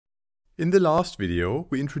In the last video,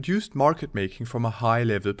 we introduced market making from a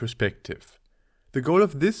high-level perspective. The goal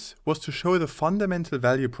of this was to show the fundamental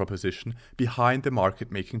value proposition behind the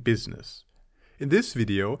market making business. In this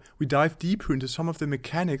video, we dive deeper into some of the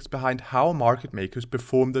mechanics behind how market makers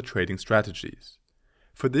perform their trading strategies.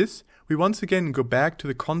 For this, we once again go back to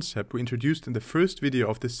the concept we introduced in the first video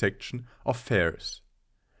of this section of fares.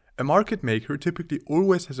 A market maker typically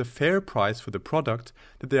always has a fair price for the product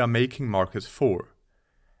that they are making markets for.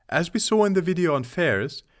 As we saw in the video on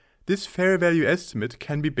fares, this fair value estimate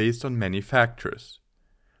can be based on many factors.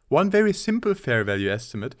 One very simple fair value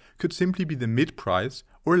estimate could simply be the mid price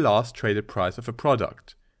or last traded price of a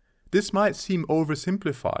product. This might seem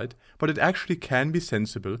oversimplified, but it actually can be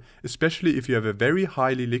sensible, especially if you have a very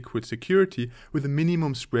highly liquid security with a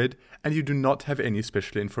minimum spread and you do not have any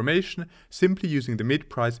special information. Simply using the mid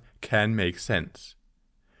price can make sense.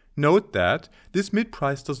 Note that this mid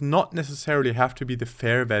price does not necessarily have to be the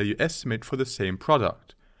fair value estimate for the same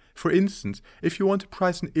product. For instance, if you want to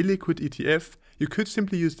price an illiquid ETF, you could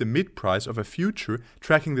simply use the mid price of a future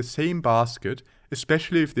tracking the same basket,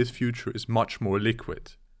 especially if this future is much more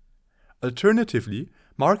liquid. Alternatively,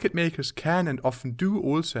 market makers can and often do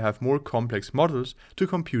also have more complex models to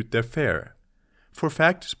compute their fare. For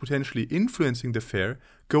factors potentially influencing the fare,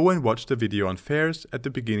 go and watch the video on fares at the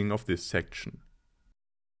beginning of this section.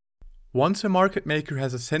 Once a market maker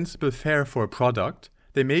has a sensible fare for a product,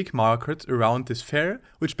 they make markets around this fare,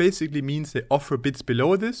 which basically means they offer bids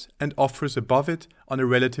below this and offers above it on a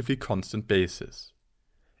relatively constant basis.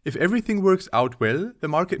 If everything works out well, the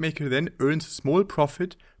market maker then earns a small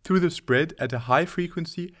profit through the spread at a high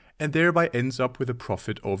frequency and thereby ends up with a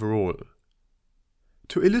profit overall.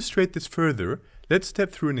 To illustrate this further, let's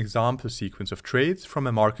step through an example sequence of trades from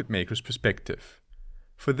a market maker's perspective.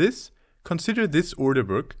 For this, consider this order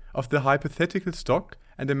book of the hypothetical stock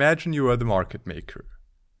and imagine you are the market maker.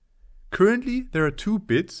 Currently, there are two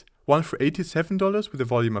bids, one for $87 with a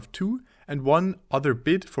volume of 2 and one other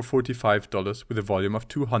bid for $45 with a volume of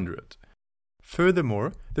 200.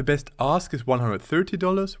 Furthermore, the best ask is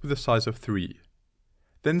 $130 with a size of 3.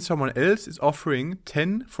 Then someone else is offering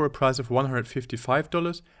 10 for a price of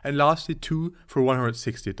 $155 and lastly 2 for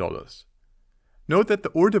 $160. Note that the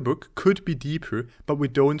order book could be deeper, but we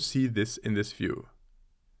don't see this in this view.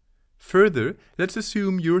 Further, let's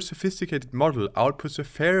assume your sophisticated model outputs a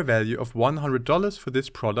fair value of $100 for this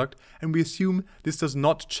product, and we assume this does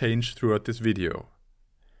not change throughout this video.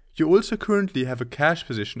 You also currently have a cash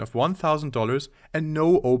position of $1,000 and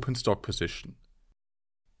no open stock position.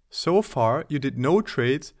 So far, you did no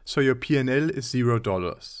trades, so your P&L is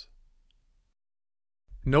 $0.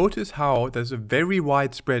 Notice how there's a very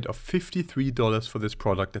wide spread of $53 for this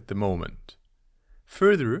product at the moment.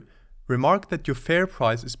 Further, remark that your fair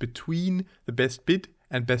price is between the best bid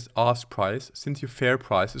and best ask price, since your fair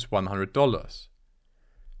price is $100.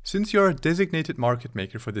 Since you are a designated market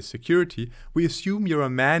maker for this security, we assume you are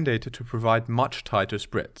mandated to provide much tighter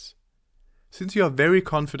spreads. Since you are very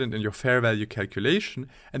confident in your fair value calculation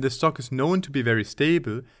and the stock is known to be very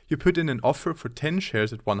stable, you put in an offer for 10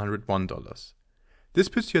 shares at $101. This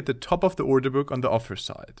puts you at the top of the order book on the offer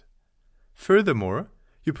side. Furthermore,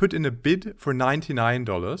 you put in a bid for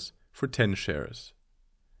 $99 for 10 shares.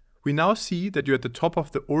 We now see that you're at the top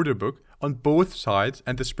of the order book on both sides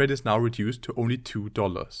and the spread is now reduced to only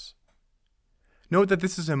 $2. Note that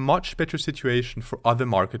this is a much better situation for other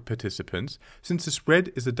market participants, since the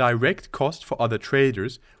spread is a direct cost for other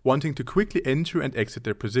traders wanting to quickly enter and exit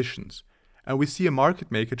their positions. And we see a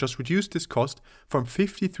market maker just reduce this cost from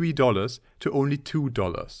 $53 to only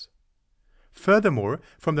 $2. Furthermore,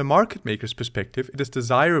 from the market maker's perspective, it is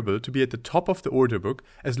desirable to be at the top of the order book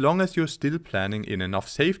as long as you're still planning in enough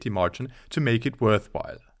safety margin to make it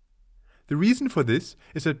worthwhile. The reason for this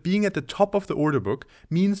is that being at the top of the order book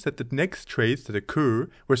means that the next trades that occur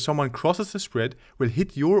where someone crosses the spread will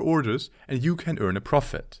hit your orders and you can earn a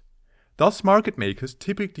profit. Thus, market makers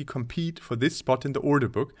typically compete for this spot in the order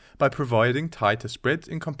book by providing tighter spreads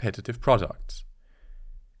in competitive products.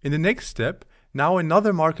 In the next step, now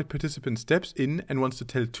another market participant steps in and wants to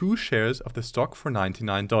sell 2 shares of the stock for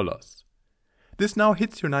 $99. This now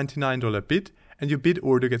hits your $99 bid and your bid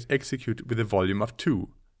order gets executed with a volume of 2.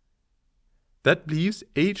 That leaves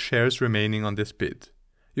 8 shares remaining on this bid.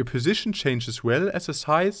 Your position changes well as the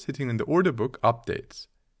size sitting in the order book updates.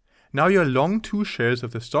 Now you are long 2 shares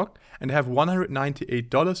of the stock and have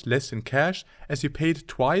 $198 less in cash as you paid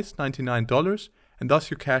twice $99 and thus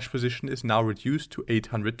your cash position is now reduced to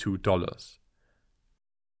 $802.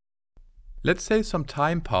 Let's say some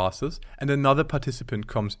time passes and another participant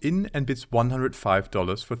comes in and bids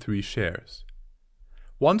 $105 for 3 shares.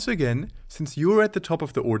 Once again, since you're at the top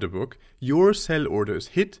of the order book, your sell order is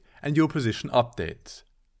hit and your position updates.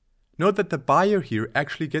 Note that the buyer here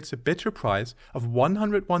actually gets a better price of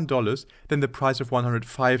 $101 than the price of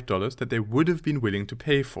 $105 that they would have been willing to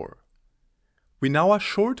pay for. We now are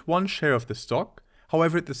short one share of the stock.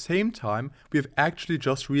 However, at the same time, we have actually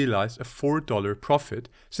just realized a $4 profit,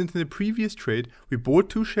 since in the previous trade we bought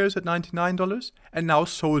 2 shares at $99 and now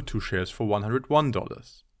sold 2 shares for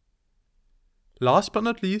 $101. Last but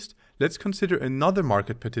not least, let's consider another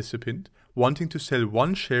market participant wanting to sell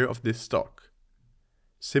 1 share of this stock.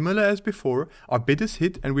 Similar as before, our bid is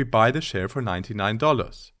hit and we buy the share for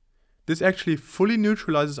 $99. This actually fully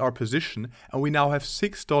neutralizes our position and we now have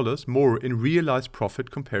 $6 more in realized profit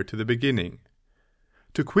compared to the beginning.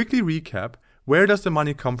 To quickly recap, where does the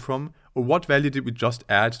money come from, or what value did we just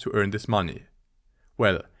add to earn this money?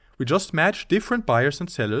 Well, we just matched different buyers and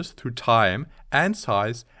sellers through time and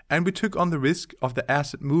size, and we took on the risk of the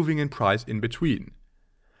asset moving in price in between.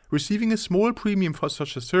 Receiving a small premium for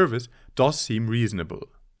such a service does seem reasonable.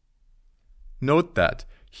 Note that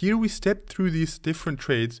here we stepped through these different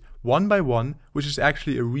trades one by one, which is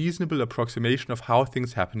actually a reasonable approximation of how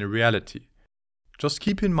things happen in reality. Just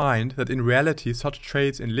keep in mind that in reality such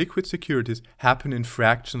trades in liquid securities happen in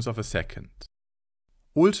fractions of a second.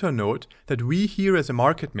 Also note that we here as a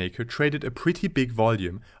market maker traded a pretty big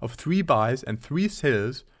volume of 3 buys and 3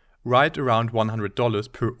 sells right around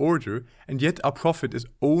 $100 per order, and yet our profit is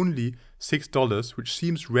only $6, which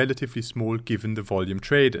seems relatively small given the volume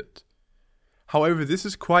traded. However, this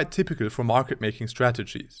is quite typical for market making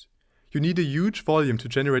strategies. You need a huge volume to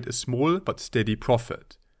generate a small but steady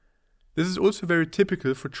profit. This is also very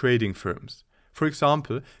typical for trading firms. For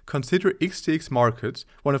example, consider XTX Markets,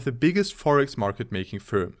 one of the biggest forex market making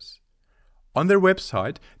firms. On their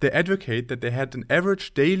website, they advocate that they had an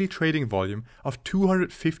average daily trading volume of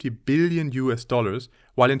 $250 billion,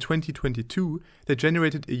 while in 2022 they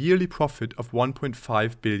generated a yearly profit of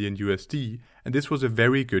 $1.5 billion, and this was a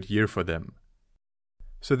very good year for them.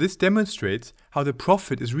 So this demonstrates how the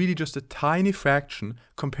profit is really just a tiny fraction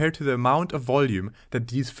compared to the amount of volume that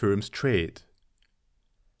these firms trade.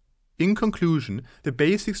 In conclusion, the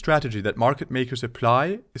basic strategy that market makers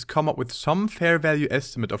apply is come up with some fair value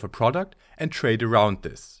estimate of a product and trade around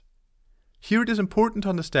this. Here it is important to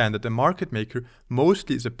understand that the market maker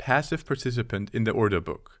mostly is a passive participant in the order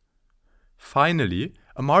book. Finally,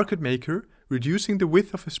 a market maker reducing the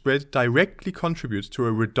width of a spread directly contributes to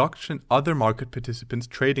a reduction in other market participants'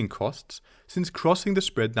 trading costs, since crossing the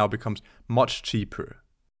spread now becomes much cheaper.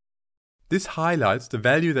 This highlights the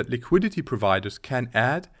value that liquidity providers can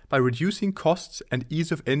add by reducing costs and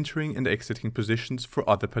ease of entering and exiting positions for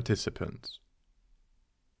other participants.